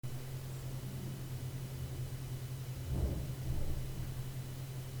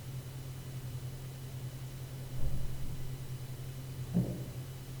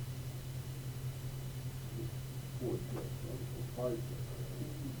like it.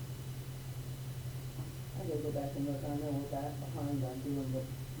 I gotta go back and look, I know we're back behind on doing the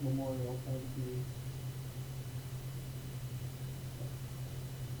memorial thank you.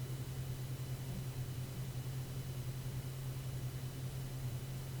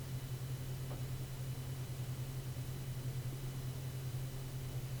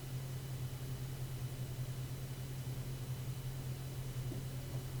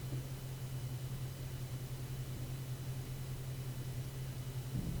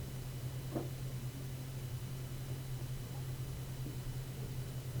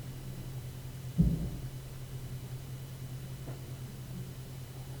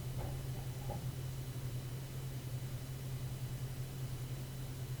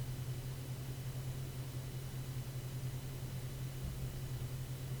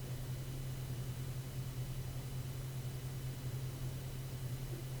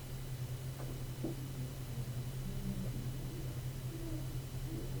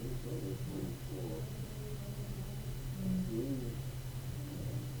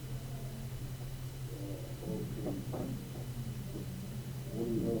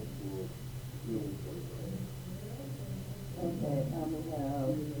 Okay, we have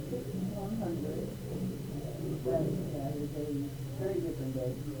 100, that is a very different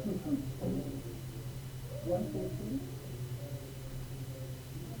day. 150,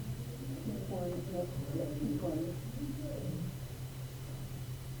 220, nope, yeah, 220,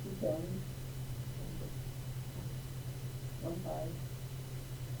 210,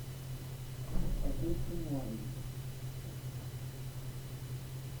 15, and 18.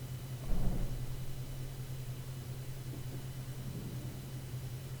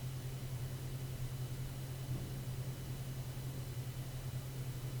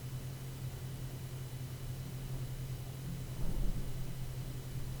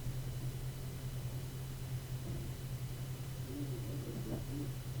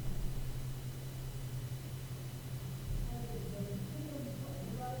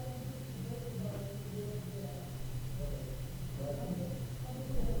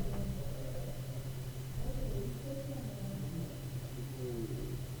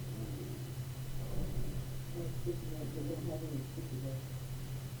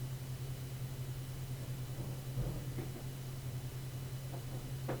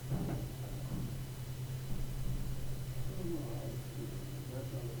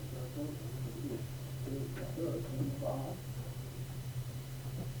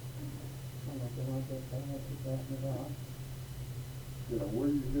 Yeah, where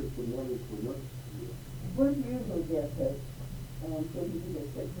you get the money for next year? Where do you usually get it? So you do it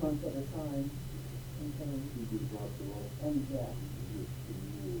 6 months at a time. You just drop it off. And, yeah.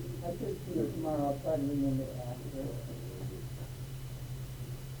 I should see it tomorrow, I'll try to remember after.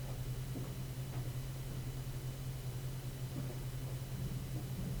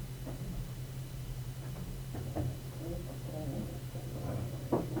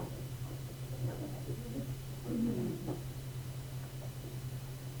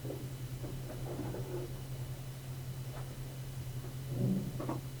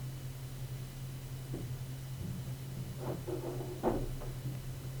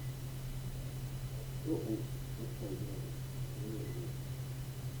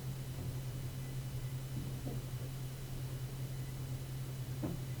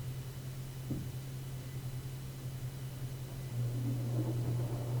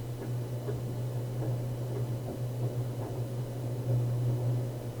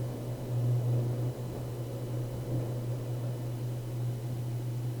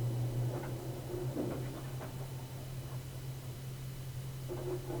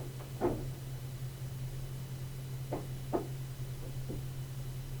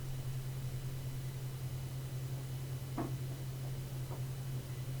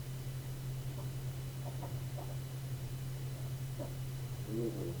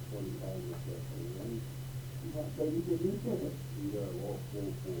 Baby, did you get it? You got all 4 for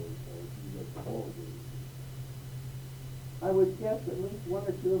it, so you got the ball game. I would guess at least 1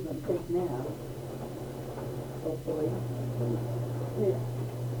 or 2 of them take naps. Hopefully. Yeah.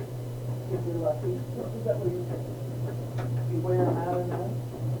 If you're lucky. Is that where you wear them out enough?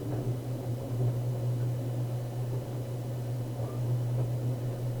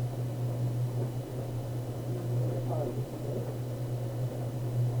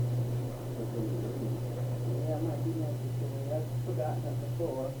 Yeah, it might be necessary. I've forgotten it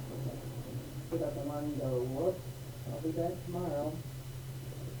before. Put up the line and go, whoops, I'll be back tomorrow.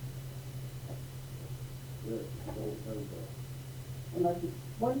 Yeah, don't have that. And like,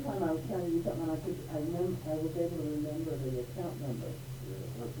 one time I was trying to do something, and I was able to remember the account number. Yeah,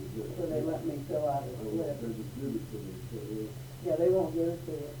 that's a good. So they let me fill out a slip. They just give it to me, so yeah. Yeah, they won't give it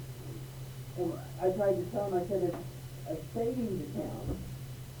to you. And I tried to tell him, I said, it's a savings account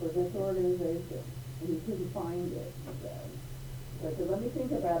for this organization, and he couldn't find it, he said. So I said, let me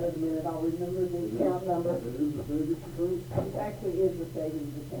think about it a minute, I'll remember the account number. It is a savings account? It actually is a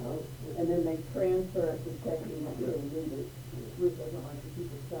savings account, and then they transfer it to checking too. Ruth doesn't like to keep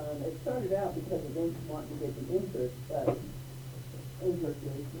it done. It started out because of them wanting to get the interest, but interest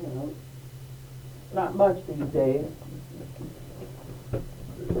is, you know, not much these days.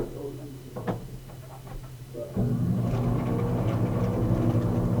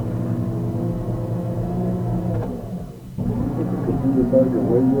 Could you back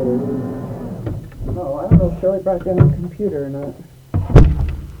away yet already? No, I don't know if Shirley brought down her computer or not.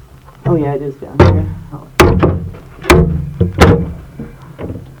 Oh yeah, it is down here.